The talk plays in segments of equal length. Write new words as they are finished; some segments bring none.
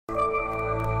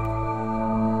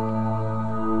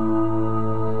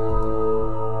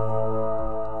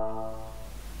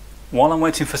While I'm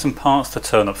waiting for some parts to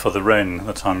turn up for the Wren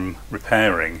that I'm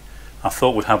repairing, I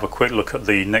thought we'd have a quick look at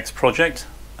the next project,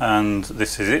 and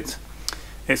this is it.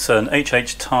 It's an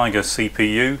HH Tiger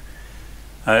CPU.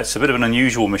 It's a bit of an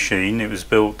unusual machine. It was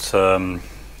built 82,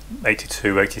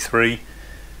 83,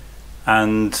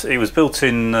 and it was built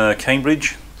in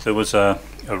Cambridge. There was a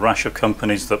rash of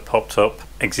companies that popped up,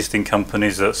 existing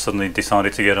companies that suddenly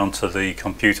decided to get onto the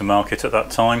computer market at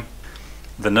that time.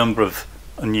 The number of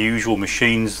unusual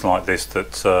machines like this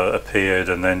that appeared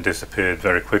and then disappeared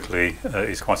very quickly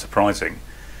is quite surprising.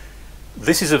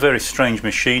 This is a very strange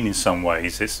machine in some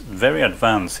ways. It's very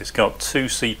advanced. It's got 2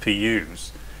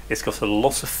 CPUs. It's got a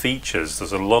lot of features.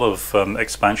 There's a lot of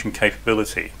expansion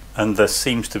capability, and there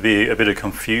seems to be a bit of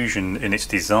confusion in its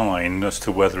design as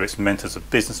to whether it's meant as a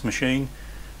business machine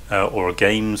or a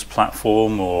games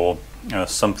platform or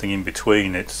something in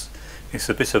between. It's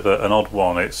a bit of an odd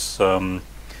one. It's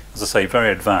as I say, very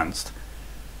advanced.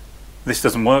 This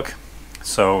doesn't work,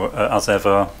 so as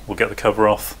ever we'll get the cover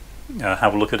off,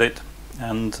 have a look at it,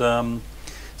 and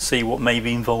see what may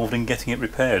be involved in getting it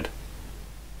repaired.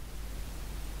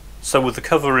 So with the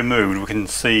cover removed, we can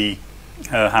see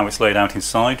how it's laid out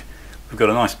inside. We've got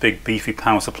a nice big beefy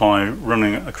power supply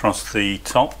running across the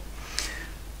top.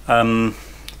 A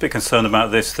bit concerned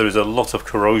about this. There is a lot of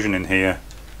corrosion in here,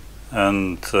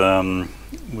 and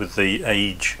with the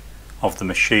age of the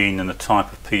machine and the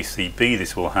type of PCB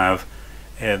this will have,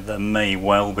 there may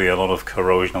well be a lot of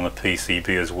corrosion on the PCB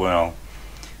as well,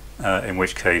 in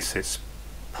which case it's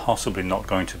possibly not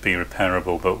going to be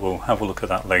repairable, but we'll have a look at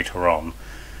that later on.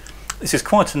 This is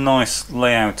quite a nice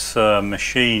layout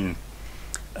machine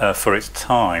for its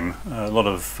time. A lot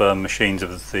of machines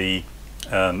of the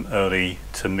early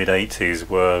to mid 80s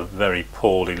were very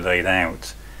poorly laid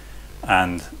out,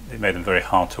 and it made them very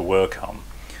hard to work on.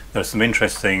 There are some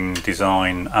interesting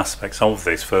design aspects of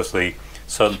this. Firstly,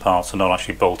 certain parts are not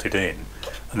actually bolted in,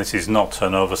 and this is not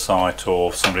an oversight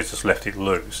or somebody's just left it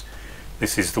loose.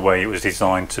 This is the way it was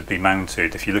designed to be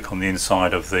mounted. If you look on the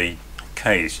inside of the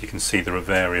case, you can see there are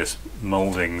various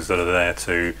mouldings that are there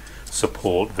to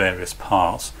support various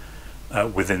parts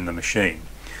within the machine.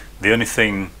 The only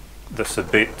thing that's a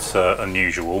bit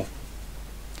unusual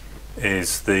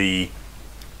is the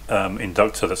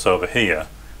inductor that's over here,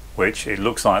 which it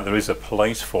looks like there is a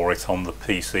place for it on the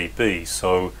PCB,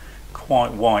 so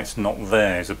quite why it's not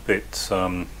there is a bit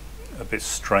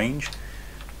strange.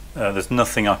 There's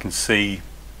nothing I can see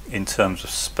in terms of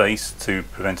space to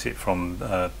prevent it from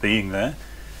being there.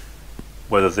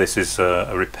 Whether this is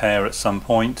a repair at some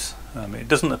point, it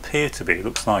doesn't appear to be. It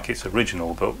looks like it's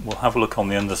original, but we'll have a look on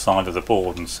the underside of the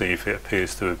board and see if it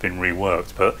appears to have been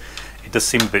reworked. But it does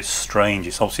seem a bit strange.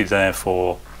 It's obviously there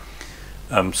for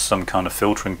some kind of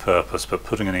filtering purpose, but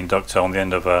putting an inductor on the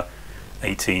end of a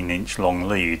 18-inch long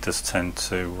lead does tend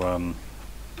to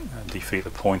defeat the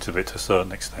point of it to a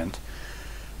certain extent.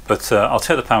 But I'll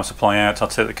take the power supply out, I'll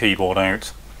take the keyboard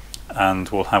out, and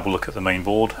we'll have a look at the main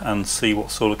board and see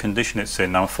what sort of condition it's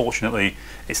in. Now unfortunately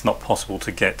it's not possible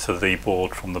to get to the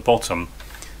board from the bottom.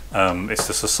 It's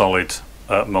just a solid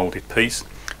moulded piece.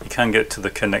 You can get to the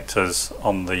connectors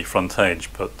on the front edge,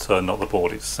 but not the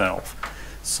board itself.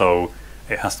 So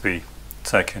it has to be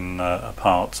taken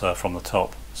apart from the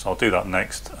top. So I'll do that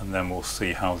next, and then we'll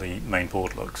see how the main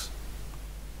board looks.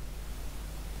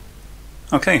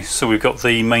 Okay, so we've got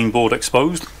the main board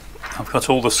exposed. I've got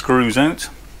all the screws out.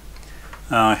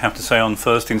 I have to say, on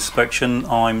first inspection,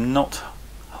 I'm not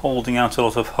holding out a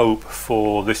lot of hope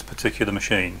for this particular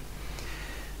machine.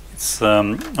 It's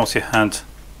obviously had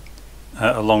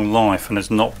a long life and has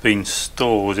not been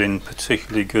stored in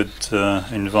particularly good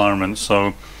environment,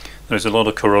 so there's a lot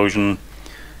of corrosion.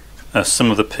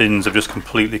 Some of the pins have just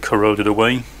completely corroded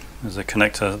away. There's a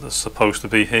connector that's supposed to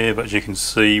be here, but as you can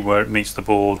see where it meets the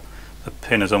board, the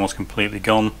pin is almost completely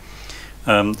gone.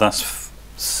 That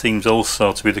seems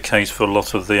also to be the case for a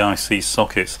lot of the IC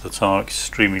sockets that are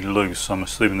extremely loose. I'm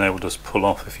assuming they will just pull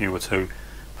off if you were to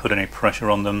put any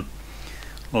pressure on them.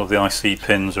 A lot of the IC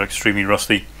pins are extremely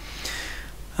rusty.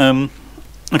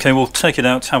 Okay, we'll take it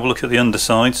out, have a look at the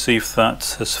underside, see if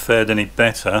that has fared any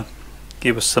better.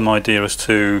 Give us some idea as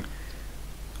to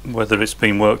whether it's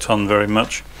been worked on very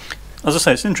much. As I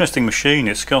say, it's an interesting machine.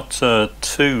 It's got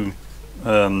 2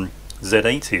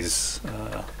 Z80s,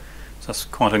 so that's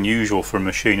quite unusual for a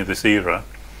machine of this era,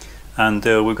 and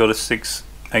we've got a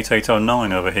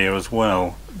 68809 over here as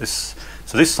well.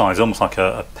 So this side is almost like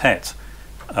a PET,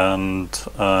 and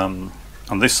on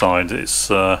this side it's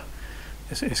kind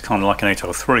of like an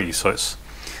 803, so it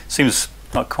seems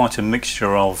like quite a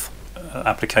mixture of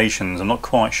applications. I'm not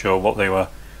quite sure what they were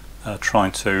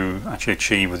trying to actually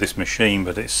achieve with this machine,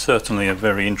 but it's certainly a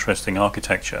very interesting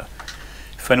architecture.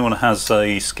 If anyone has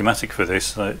a schematic for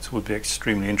this, it would be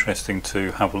extremely interesting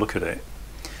to have a look at it.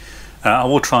 I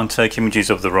will try and take images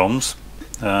of the ROMs,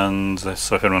 and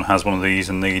so if anyone has one of these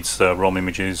and needs ROM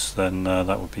images, then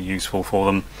that would be useful for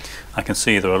them. I can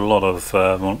see there are a lot of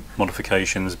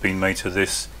modifications being made to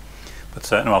this,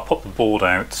 but anyway, I'll pop the board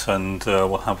out and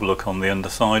we'll have a look on the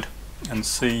underside and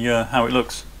see how it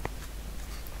looks.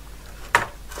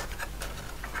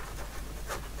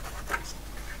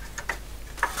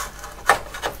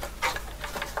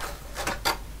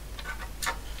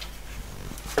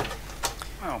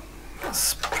 Well,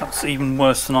 that's perhaps even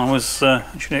worse than I was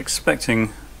actually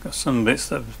expecting. Got some bits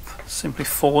that have simply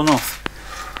fallen off,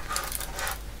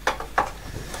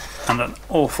 and an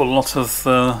awful lot of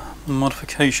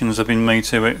modifications have been made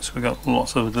to it. So we've got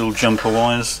lots of little jumper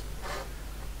wires,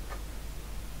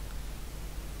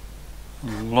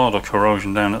 a lot of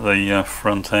corrosion down at the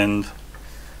front end.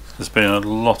 There's been a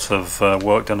lot of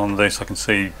work done on this. I can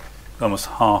see almost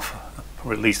half,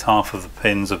 or at least half of the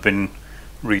pins have been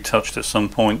retouched at some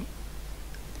point.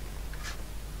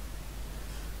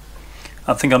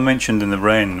 I think I mentioned in the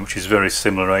Wren, which is very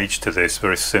similar age to this,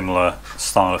 very similar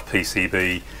style of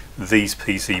PCB, these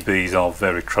PCBs are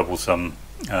very troublesome,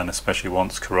 and especially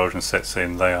once corrosion sets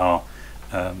in, they are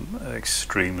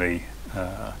extremely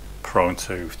prone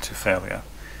to failure.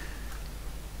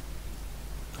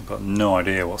 I've got no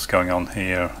idea what's going on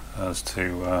here as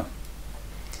to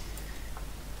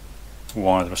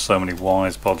why there are so many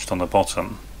wires bodged on the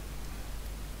bottom.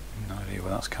 No idea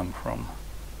where that's come from.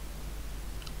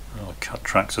 Cut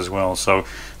tracks as well, so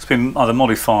it's been either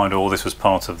modified or this was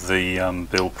part of the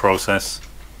build process.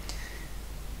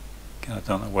 I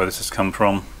don't know where this has come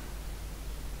from.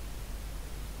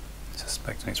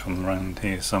 Suspecting it's from around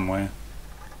here somewhere.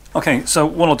 Okay, so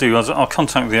what I'll do is I'll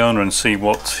contact the owner and see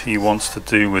what he wants to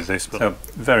do with this. But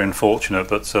very unfortunate,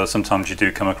 but sometimes you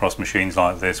do come across machines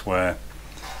like this where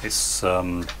it's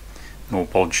more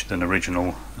bodged than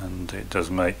original, and it does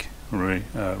make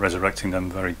resurrecting them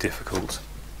very difficult.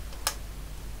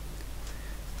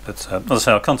 But as I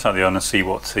say, I'll contact the owner and see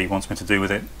what he wants me to do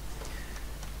with it.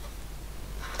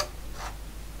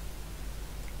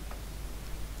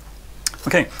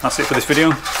 Okay, that's it for this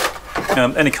video.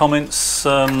 Any comments,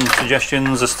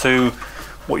 suggestions as to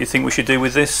what you think we should do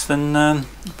with this, then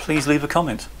please leave a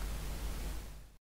comment.